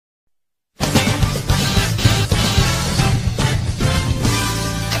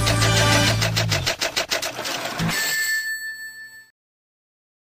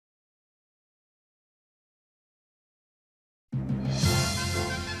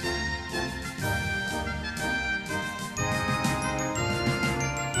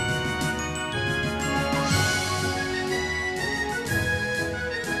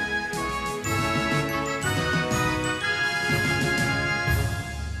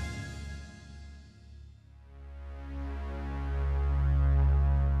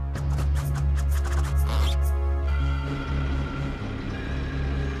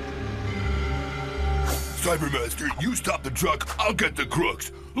Cybermaster, you stop the truck, I'll get the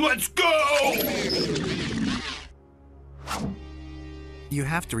crooks. Let's go! You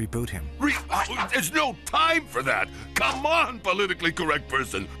have to reboot him. There's no time for that. Come on, politically correct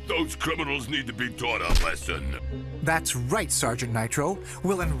person. Those criminals need to be taught a lesson. That's right, Sergeant Nitro.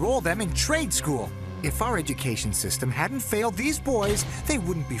 We'll enroll them in trade school. If our education system hadn't failed these boys, they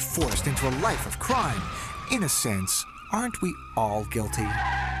wouldn't be forced into a life of crime. In a sense, aren't we all guilty?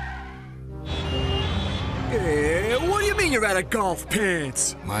 What do you mean you're out of golf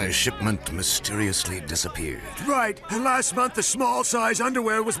pants? My shipment mysteriously disappeared. Right, and last month the small-size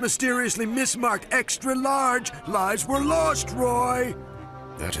underwear was mysteriously mismarked extra large. Lives were lost, Roy.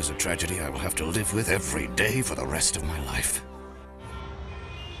 That is a tragedy I will have to live with every day for the rest of my life.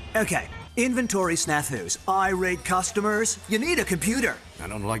 Okay, inventory snafus, irate customers. You need a computer. I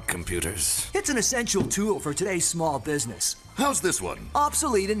don't like computers. It's an essential tool for today's small business. How's this one?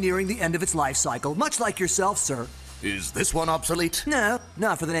 Obsolete and nearing the end of its life cycle, much like yourself, sir. Is this one obsolete? No,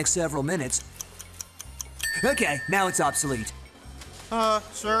 not for the next several minutes. Okay, now it's obsolete.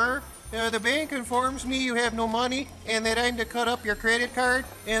 Sir, the bank informs me you have no money and that I'm to cut up your credit card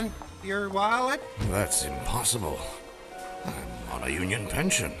and your wallet. That's impossible. I'm on a union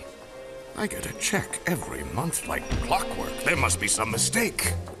pension. I get a check every month like clockwork. There must be some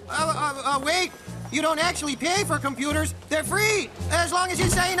mistake. Wait! You don't actually pay for computers. They're free, as long as you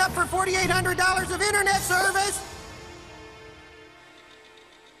sign up for $4,800 of internet service.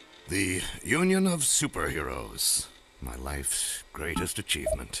 The Union of Superheroes. My life's greatest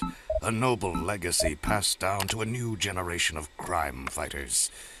achievement. A noble legacy passed down to a new generation of crime fighters.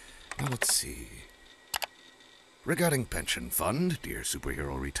 Now let's see. Regarding pension fund, dear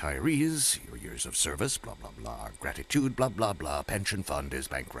superhero retirees, your years of service, blah, blah, blah, gratitude, blah, blah, blah, pension fund is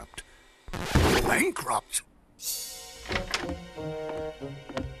bankrupt. Bankrupt?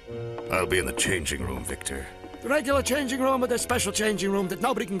 I'll be in the changing room, Victor. The regular changing room or the special changing room that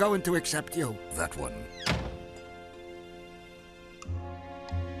nobody can go into except you? That one.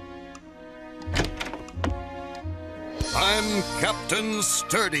 I'm Captain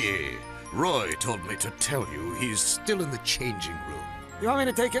Sturdy. Roy told me to tell you he's still in the changing room. You want me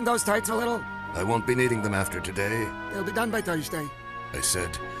to take in those tights a little? I won't be needing them after today. They'll be done by Thursday. I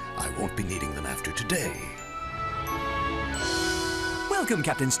said I won't be needing them after today. Welcome,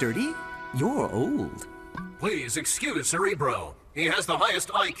 Captain Sturdy. You're old. Please excuse Cerebro. He has the highest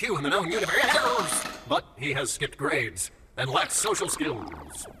IQ in the known universe, but he has skipped grades and lacks social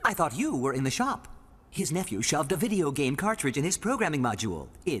skills. I thought you were in the shop. His nephew shoved a video game cartridge in his programming module.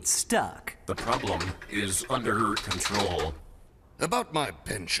 It's stuck. The problem is under control. About my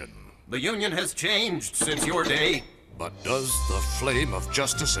pension. The Union has changed since your day. But does the flame of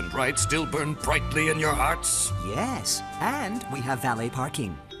justice and right still burn brightly in your hearts? Yes, and we have valet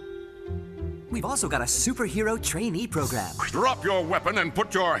parking. We've also got a superhero trainee program. Drop your weapon and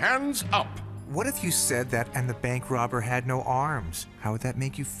put your hands up. What if you said that and the bank robber had no arms? How would that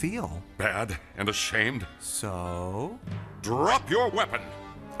make you feel? Bad and ashamed. So? Drop your weapon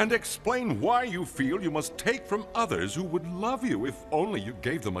and explain why you feel you must take from others who would love you if only you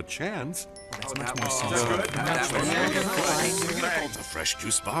gave them a chance. That's much more sensible. A fresh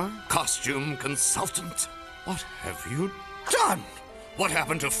juice bar? Costume consultant? What have you done? What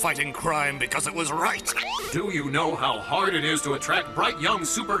happened to fighting crime because it was right? Do you know how hard it is to attract bright young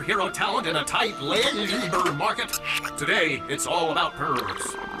superhero talent in a tight labor market? Today, it's all about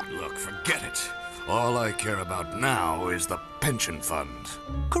perks. Look, forget it. All I care about now is the pension fund.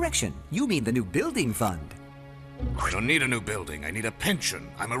 Correction, you mean the new building fund. I don't need a new building. I need a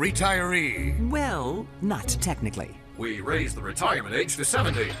pension. I'm a retiree. Well, not technically. We raised the retirement age to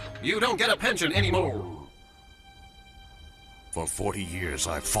 70. You don't get a pension anymore. For 40 years,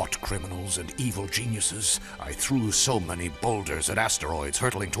 I've fought criminals and evil geniuses. I threw so many boulders and asteroids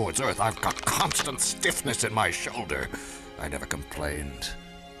hurtling towards Earth, I've got constant stiffness in my shoulder. I never complained.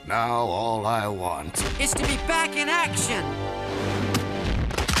 Now all I want is to be back in action.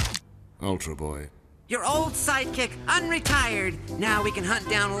 Ultra Boy. Your old sidekick, unretired. Now we can hunt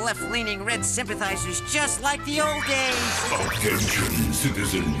down left-leaning red sympathizers just like the old days. Attention,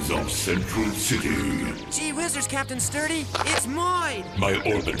 citizens of Central City. Gee whizzers, Captain Sturdy, it's mine. My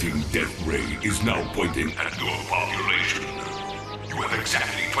orbiting death ray is now pointing at your population. You have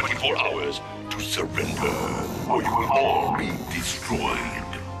exactly 24 hours to surrender, or you will all be destroyed.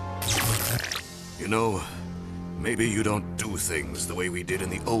 You know, maybe you don't do things the way we did in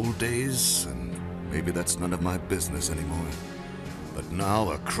the old days, and maybe that's none of my business anymore. But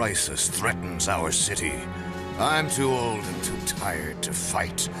now a crisis threatens our city. I'm too old and too tired to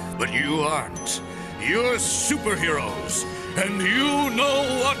fight, but you aren't. You're superheroes, and you know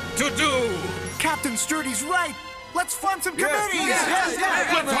what to do. Captain Sturdy's right. Let's fund some committees.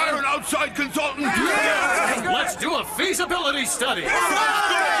 Let's hire an outside consultant. Let's do a feasibility study.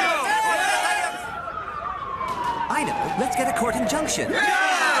 I know. Let's get a court injunction.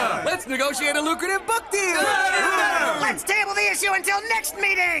 Let's negotiate a lucrative book deal. Let's table the issue until next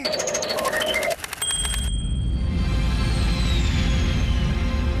meeting!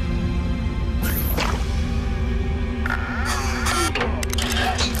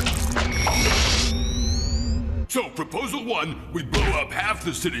 So, proposal 1, we blow up half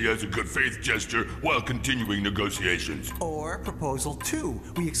the city as a good faith gesture while continuing negotiations. Or Proposal 2,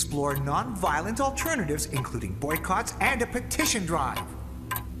 we explore non-violent alternatives, including boycotts and a petition drive.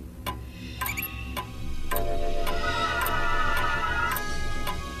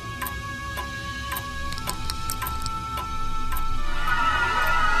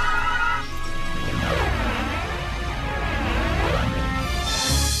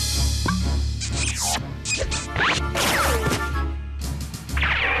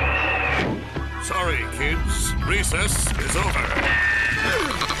 Sorry, kids. Recess is over.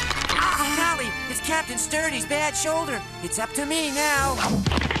 Golly, it's Captain Sturdy's bad shoulder. It's up to me now.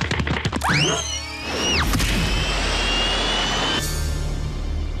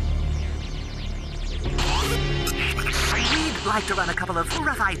 We'd like to run a couple of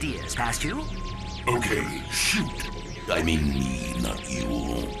rough ideas past you. Okay, shoot. I mean me, not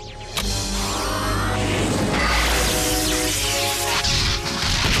you.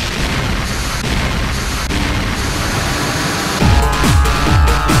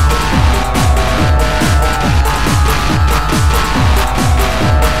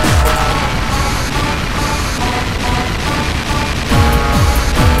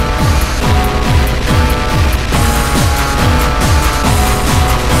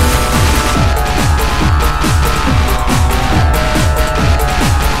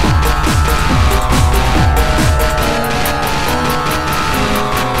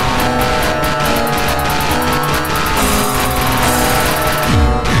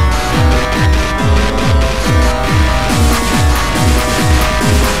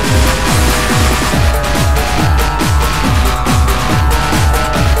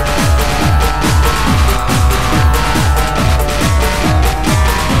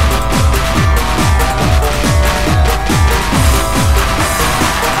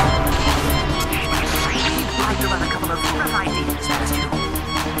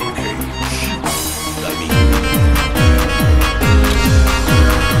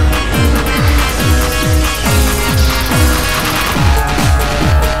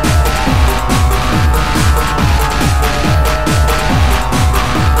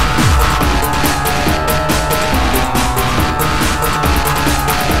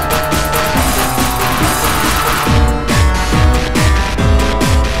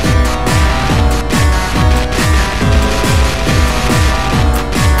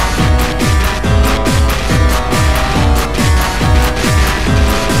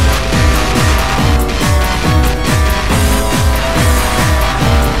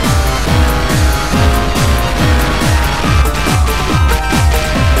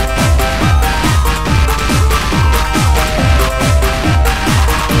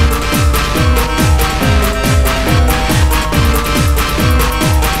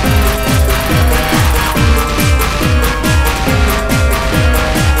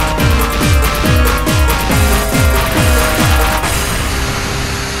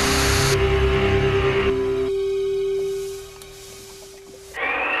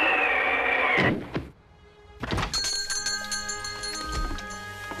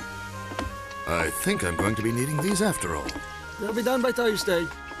 I think I'm going to be needing these after all. They'll be done by Thursday.